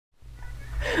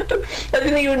I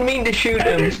didn't even mean to shoot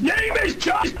him. His name is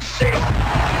John.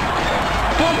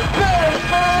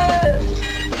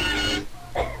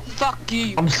 Fuck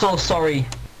you! I'm so sorry.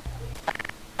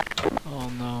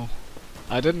 Oh no.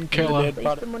 I didn't kill her.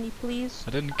 Take the money, please.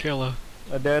 I didn't kill her.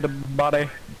 A dead body.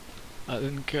 I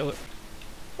didn't kill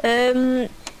her.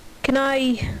 Can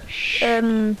I,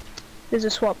 there's a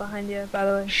SWAT behind you, by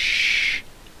the way. Shh.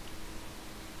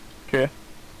 Okay.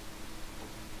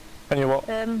 Can you what?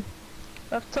 I'm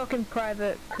talking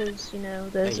private, because, you know,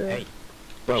 there's Hey,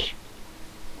 bro.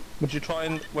 Would you try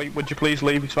and wait? Would you please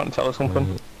leave? You're trying to tell us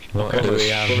something. What do we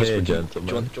have here, gentlemen? Do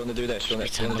you want to do this? Do you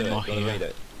want to do it? Do you want to read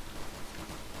it?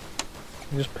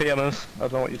 Just PM us. I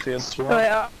don't know what you're saying.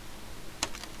 Alright,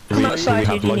 Do I'm we outside,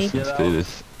 have Eugenie. license to do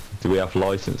this? Do we have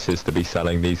licenses to be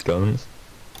selling these guns?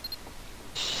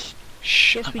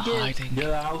 Shh. Yes, I'm we do. hiding.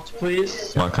 Get out,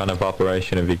 please. What kind of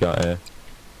operation have you got here?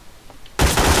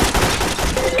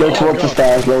 Go towards the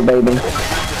stairs, little baby.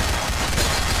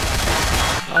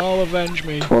 I'll avenge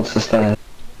me. Towards the stairs.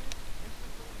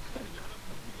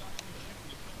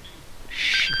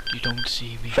 Shh. You don't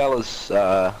see me. Fellas,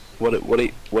 what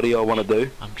do y'all want to do?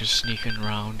 I'm just sneaking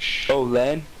around. Shh. Oh,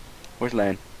 Lane? Where's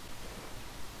Lane?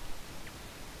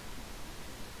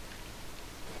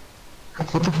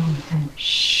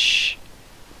 Shh.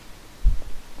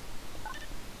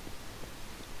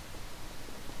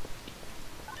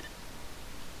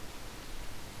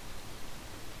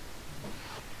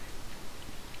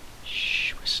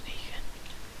 Shh, we're sneaking.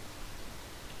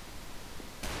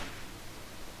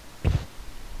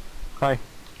 Hi.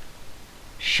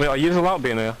 Shh. Wait, are you allowed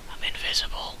being here? I'm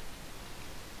invisible.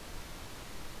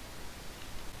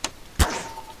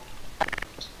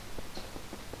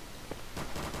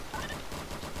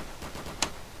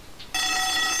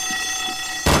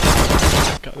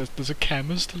 God, there's a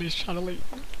chemist and he's trying to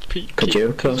like Could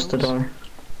you close the door?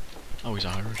 Oh, he's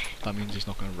Irish. That means he's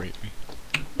not gonna rape me.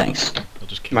 Thanks. I'll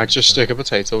just kill Might him just instead. stick a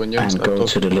potato in you. And go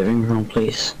to the living room,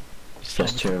 please. He's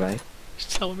telling, Just me, to your right. he's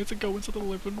telling me to go into the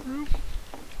living room.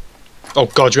 Oh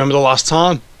god, you remember the last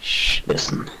time? Shh.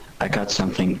 Listen, I got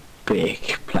something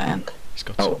big planned. He's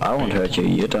got Oh, some I won't big hurt you.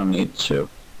 plan. You don't need to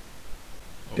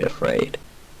be afraid.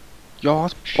 You're a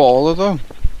baller though.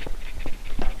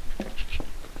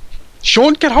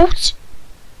 Shaun, get out!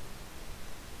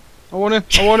 I want in,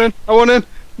 I want in, I want in!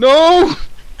 No!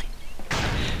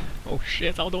 Oh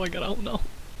shit, how do I get out now?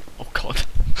 Oh god.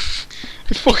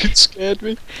 It fucking scared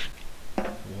me.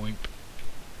 Woimp.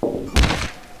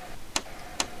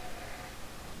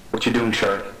 What you doing,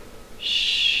 Shark?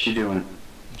 Shh. What you doing?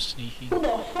 I'm sneaky. Who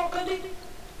the fuck are they?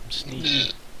 I'm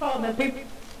sneaky. Oh, man, people.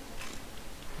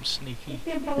 I'm sneaky.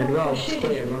 It's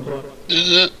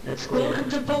clear. Welcome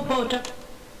to Popo Town.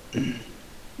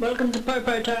 Welcome to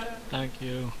Popo Town. Thank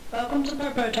you. Welcome to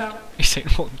Popo Town. He's saying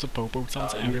welcome to Bobo Town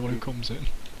to everyone who comes in.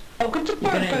 Welcome to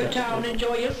Popo Town.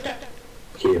 Enjoy your stay.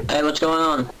 Hey, what's going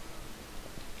on?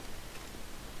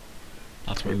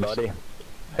 That's Hey what buddy.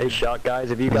 Hey Shark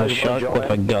guys, if you guys want to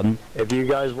join, gun. if you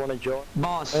guys want to join,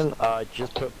 Boss.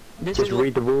 just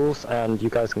read the rules and you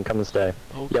guys can come and stay.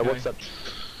 Okay. Yeah, what's up?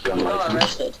 You got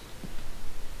arrested.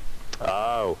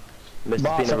 Oh, Mr. Boss, been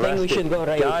I think we arrested. should go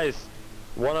right. Guys,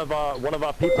 one of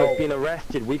our people has been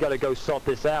arrested. We gotta go sort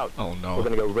this out. Oh We're no.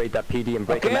 gonna go raid that PD and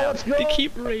break Okay, him let's out. go. They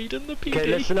keep raiding the PD. Okay,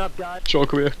 listen up, guys. Shaun,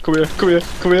 come here, come here, come here,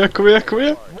 come here, come here, come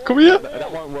here, come here!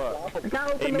 That won't work.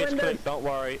 He misclicked. Don't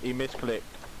worry, he misclicked.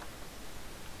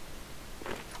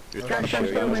 You're trying to shoot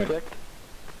you misclicked?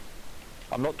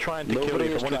 I'm not trying to kill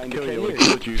you. If I wanted to kill you, I would have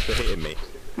killed you for hitting me.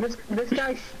 This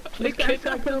guy's They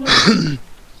kidnapped killing him. me.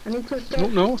 I need to escape. Oh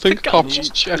no, I think The cops guy-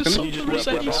 checking. the You just Somebody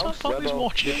said rebel, he's not probably rebel.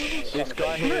 watching. This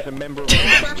guy here is a member of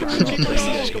He's our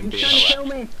trying to being kill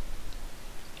me.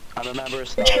 I'm a member of He's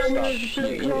staff. trying to use the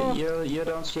blue claw. You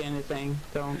don't see anything.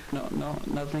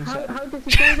 Nothing How said. does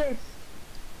he do this?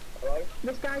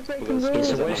 This guy's breaking rules.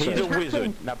 He's a What's wizard.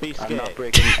 happening? Now be I'm scared. not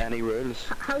breaking any rules.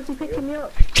 How's he picking me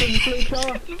up from the blue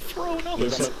claw? Thrown up.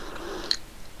 Listen,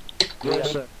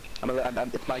 Yes, sir.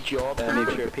 It's my job to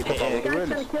make sure people follow the Guy's rules.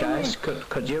 trying to kill Guys, me.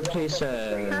 could you please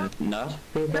not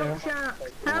be there? Help, Shark.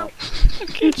 Help. The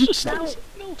kid's just No.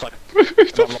 no. Who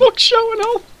the fuck's showing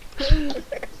up? Please.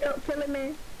 Stop killing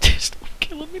me. Stop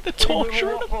killing me. They're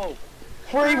torturing him.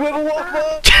 Free with a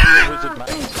waffle. wizard, man.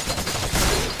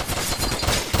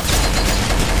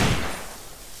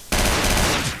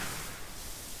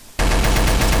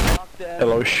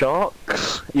 Hello,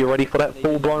 sharks. You ready for that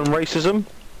full-blown racism?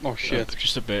 Oh shit.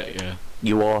 Just a bit, yeah.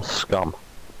 You are scum.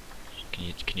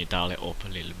 Can you dial it up a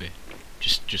little bit?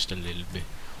 Just a little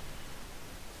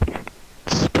bit.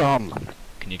 Scum.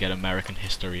 Can you get American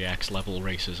History X level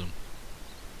racism?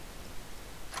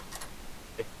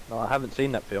 No, I haven't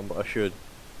seen that film, but I should.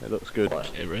 It looks good.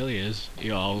 It really is.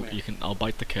 Yeah, I'll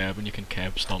bite the curb and you can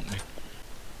curb stomp me.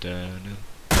 Dun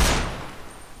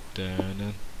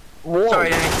dun. Whoa. Sorry,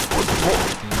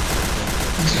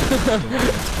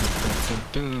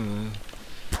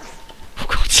 Oh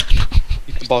god, Sando.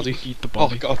 Eat the body. Eat the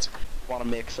body. Oh god. Want to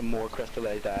make some more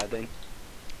crystallized iodine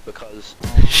because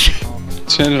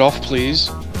Turn it off, please.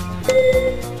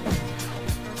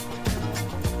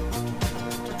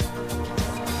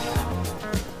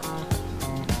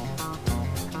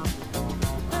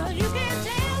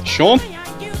 Shaun?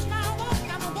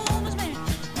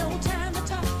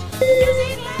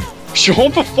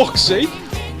 Shaun, for fuck's sake!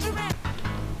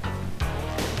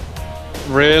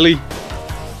 Really?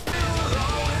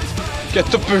 Get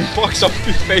the boombox off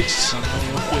your face!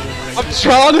 I'm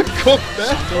trying to cook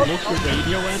there! Look, your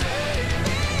radio in.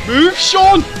 Move,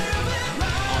 Shaun!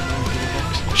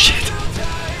 Oh shit!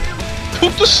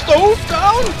 Put the stove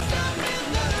down!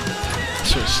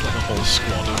 So it's like a whole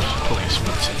squad of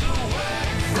policemen.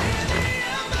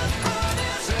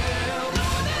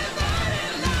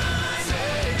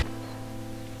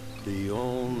 The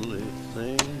only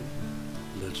thing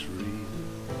that's real.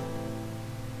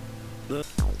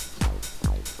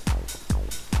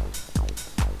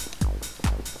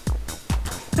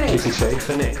 Keep it safe,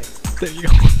 innit? There you go.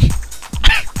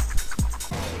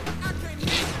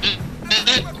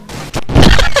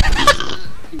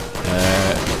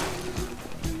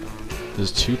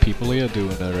 There's two people here doing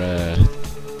their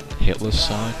Hitler's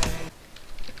sign.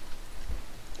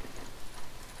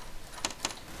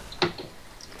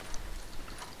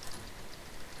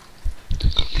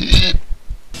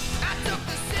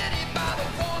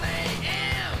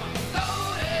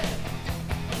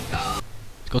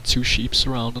 Got two sheep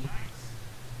surrounding him.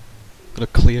 Got a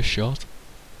clear shot.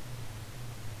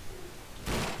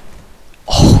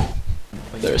 Oh!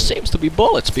 There seems to be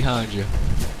bullets behind you.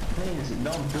 Please,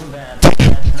 don't do that.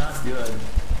 That's not good.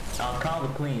 I'll call the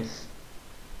police.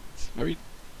 It's very...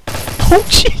 Oh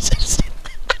Jesus!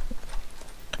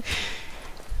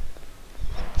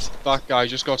 That guy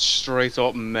just got straight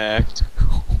up murked.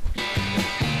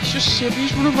 He's just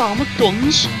civvies running around with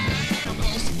guns.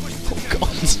 Oh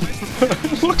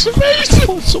god! Looks amazing!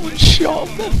 Oh, someone shot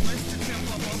him then!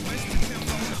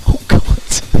 Oh god!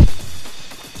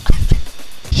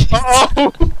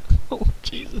 Oh! Oh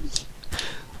Jesus!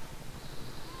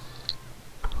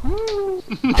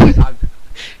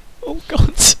 Oh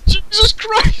god! Jesus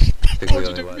Christ!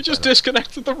 What did we just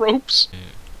disconnected the ropes. Yeah.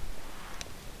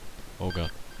 Oh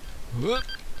god. Oh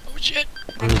shit!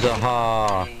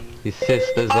 Zaha! His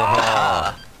sister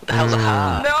Zaha! what the hell's a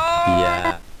ha? No!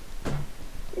 Yeah.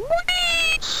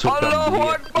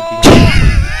 Hello,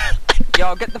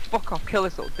 Yo, get the fuck off, kill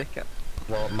this little dickhead.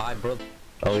 Well, my brother.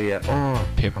 Oh yeah.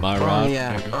 Pimp my ride.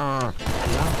 Yeah. nigga.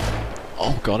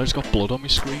 Oh god, I just got blood on my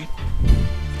screen.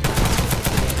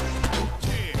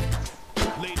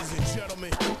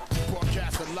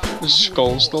 The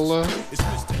skull's still there.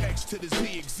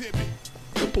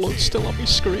 The blood's still on my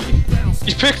screen.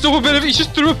 He picked up a bit of. He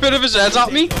just threw a bit of his head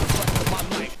at me.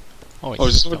 Oh, Oh,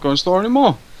 is this not a gun store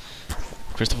anymore?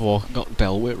 Christopher Walken got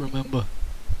dealt with, remember?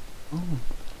 Oh.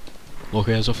 Look,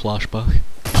 here's a flashback.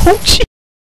 Oh shit!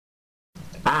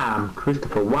 I'm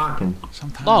Christopher Walken.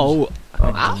 No,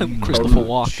 I'm Christopher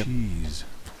Walken.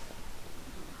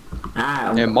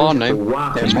 I'm Yeah, my name.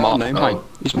 Walken. It's my name. Hi.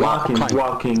 It's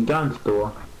walking gun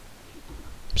store.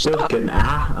 Just kidding.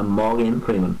 I'm Morgan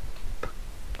Freeman.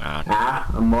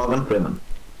 I'm Morgan Freeman.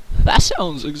 That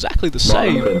sounds exactly the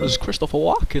same as Christopher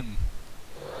Walken.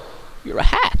 You're a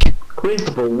hack.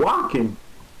 Christopher Walken.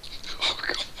 Oh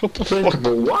god, what the Christopher fuck?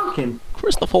 Walken.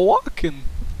 Christopher Walken.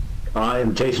 I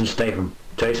am Jason Statham.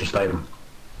 Jason Statham.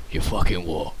 You fucking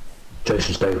what?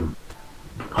 Jason Statham.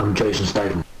 I'm Jason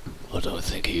Statham. I don't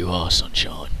think you are,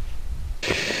 sunshine.